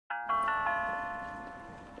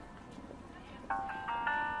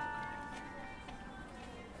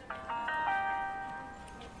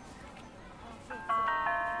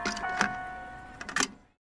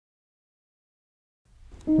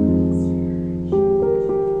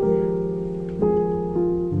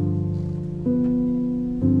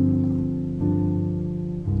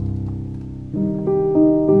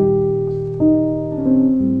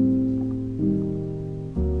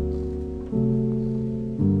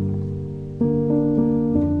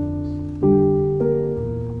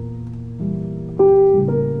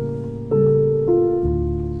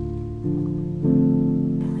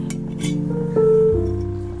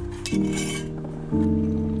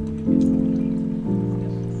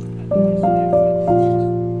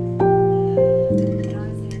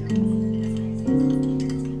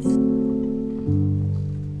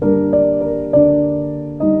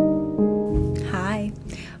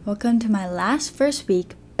last first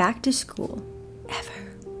week back to school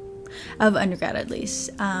ever. Of undergrad at least,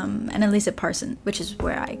 and at least at Parsons, which is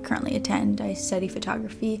where I currently attend. I study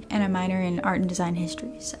photography and I minor in art and design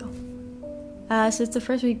history, so it's the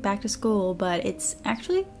first week back to school, but it's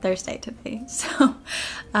actually Thursday today. So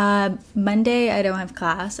Monday I don't have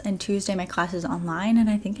class, and Tuesday my class is online, and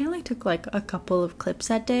I think I only took like a couple of clips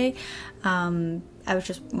that day. I was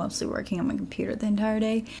just mostly working on my computer the entire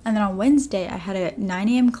day. And then on Wednesday I had a 9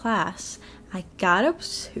 a.m. class. I got up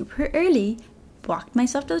super early, walked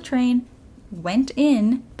myself to the train, went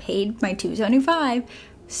in, paid my $2.75,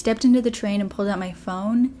 stepped into the train and pulled out my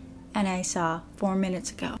phone, and I saw 4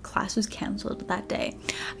 minutes ago class was canceled that day.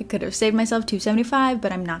 I could have saved myself $2.75,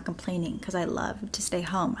 but I'm not complaining because I love to stay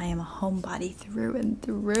home. I am a homebody through and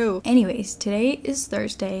through. Anyways, today is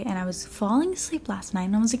Thursday and I was falling asleep last night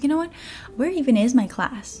and I was like, you know what? Where even is my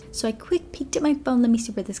class? So I quick peeked at my phone, let me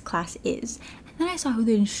see where this class is. And then I saw who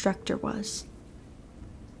the instructor was.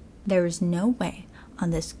 There is no way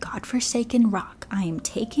on this godforsaken rock I am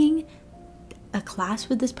taking a class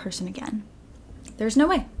with this person again. There's no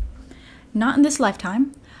way. Not in this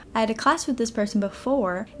lifetime. I had a class with this person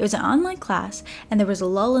before. It was an online class and there was a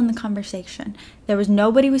lull in the conversation. There was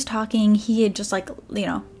nobody was talking. He had just like, you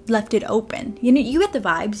know, left it open. You know, you get the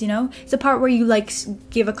vibes, you know? It's the part where you like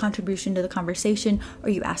give a contribution to the conversation or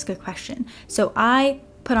you ask a question. So I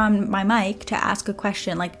put on my mic to ask a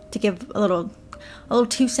question, like to give a little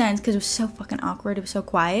 2 cents because it was so fucking awkward. It was so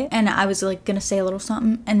quiet. And I was like gonna say a little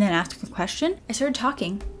something and then ask a question. I started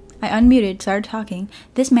talking. I unmuted, started talking.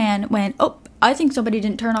 This man went, oh, I think somebody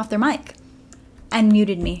didn't turn off their mic, and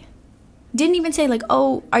muted me. Didn't even say like,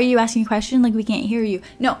 oh, are you asking a question? Like, we can't hear you.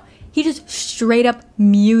 No, he just straight up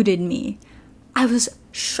muted me. I was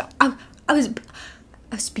shocked. I was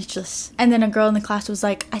speechless. And then a girl in the class was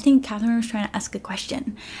like, I think Katherine was trying to ask a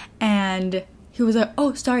question. And he was like,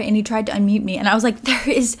 oh, sorry. And he tried to unmute me. And I was like, there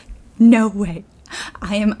is no way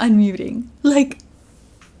I am unmuting. Like,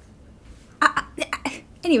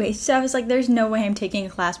 anyway, so I was like, there's no way I'm taking a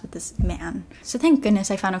class with this man. So thank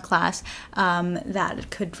goodness I found a class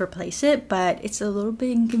that could replace it, but it's a little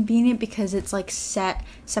bit inconvenient because it's like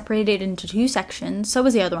separated into 2 sections. So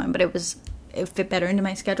was the other one, but it fit better into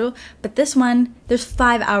my schedule. But this one, there's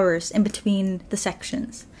 5 hours in between the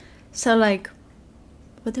sections. So like,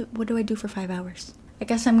 what do I do for 5 hours? I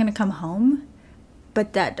guess I'm gonna come home,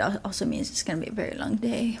 but that also means it's gonna be a very long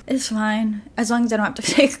day. It's fine, as long as I don't have to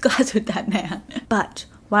take a class with that man. But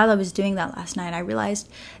while I was doing that last night, I realized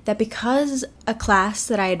that because a class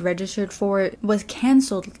that I had registered for was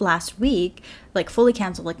canceled last week, like fully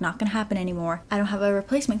canceled, like not gonna happen anymore, I don't have a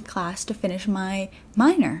replacement class to finish my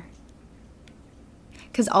minor,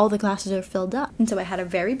 because all the classes are filled up. And so I had a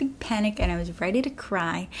very big panic and I was ready to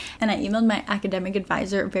cry. And I emailed my academic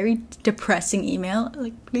advisor a very depressing email,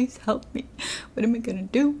 like, please help me. What am I gonna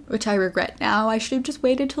do? Which I regret now. I should have just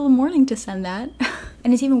waited till the morning to send that.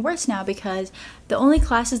 And it's even worse now because the only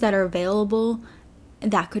classes that are available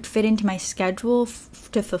that could fit into my schedule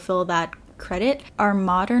to fulfill that credit are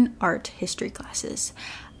modern art history classes.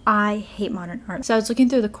 I hate modern art. So I was looking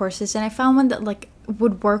through the courses and I found one that like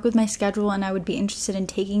would work with my schedule and I would be interested in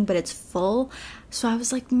taking, but it's full. So I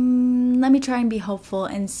was like, let me try and be hopeful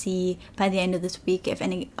and see by the end of this week if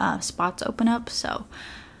any spots open up. So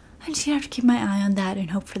I'm just gonna have to keep my eye on that and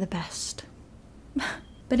hope for the best.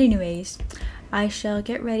 But anyways, I shall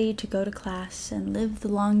get ready to go to class and live the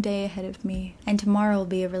long day ahead of me. And tomorrow will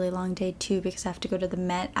be a really long day too because I have to go to the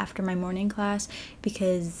Met after my morning class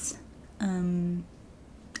because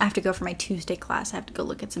I have to go for my Tuesday class. I have to go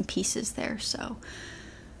look at some pieces there, so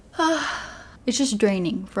it's just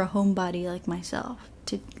draining for a homebody like myself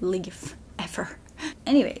to leave ever.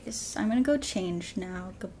 Anyways, I'm gonna go change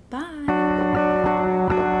now. Goodbye.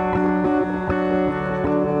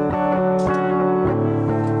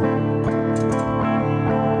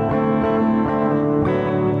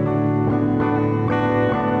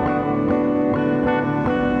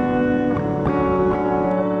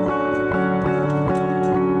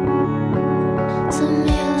 Of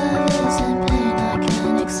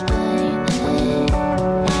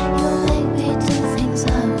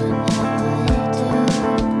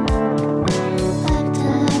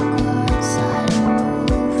course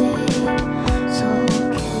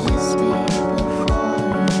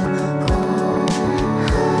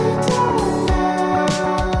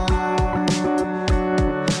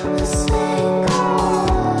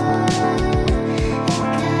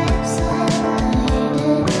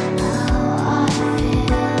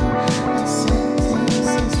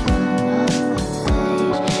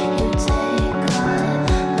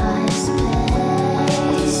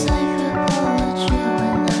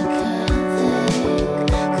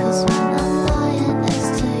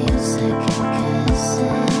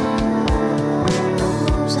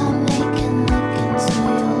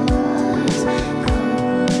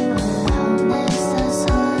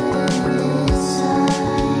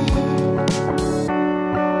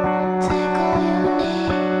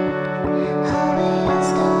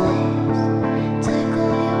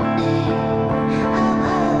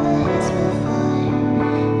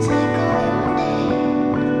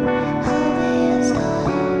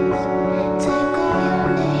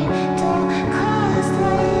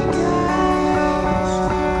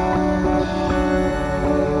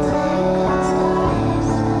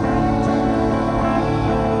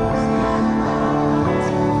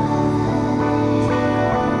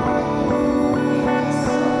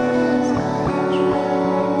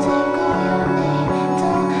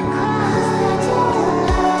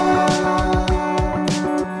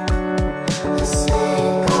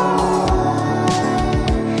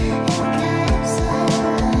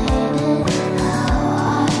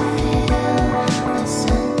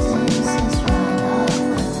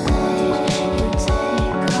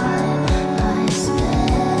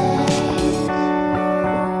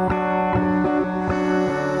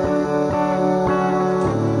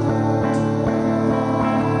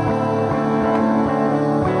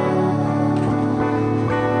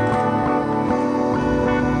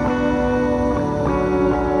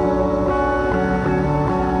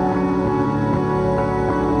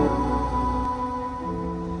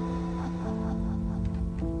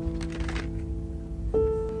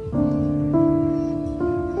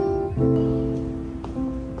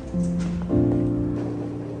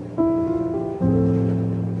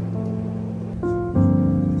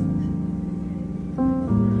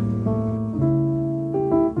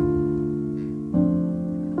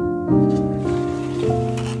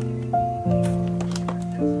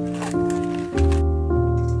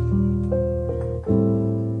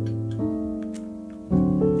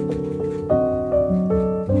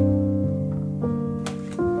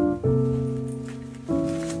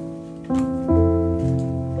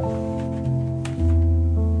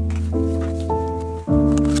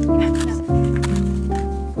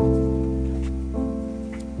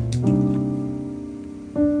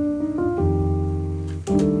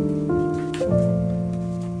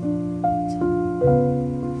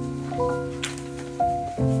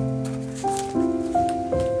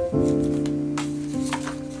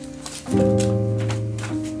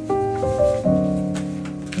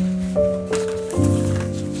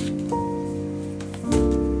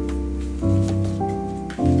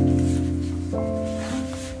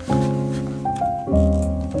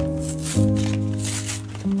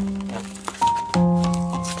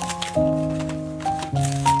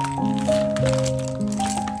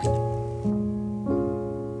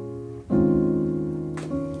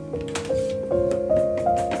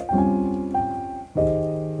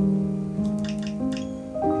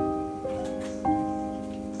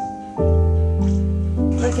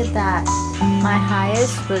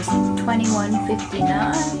this was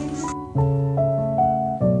 $21.59.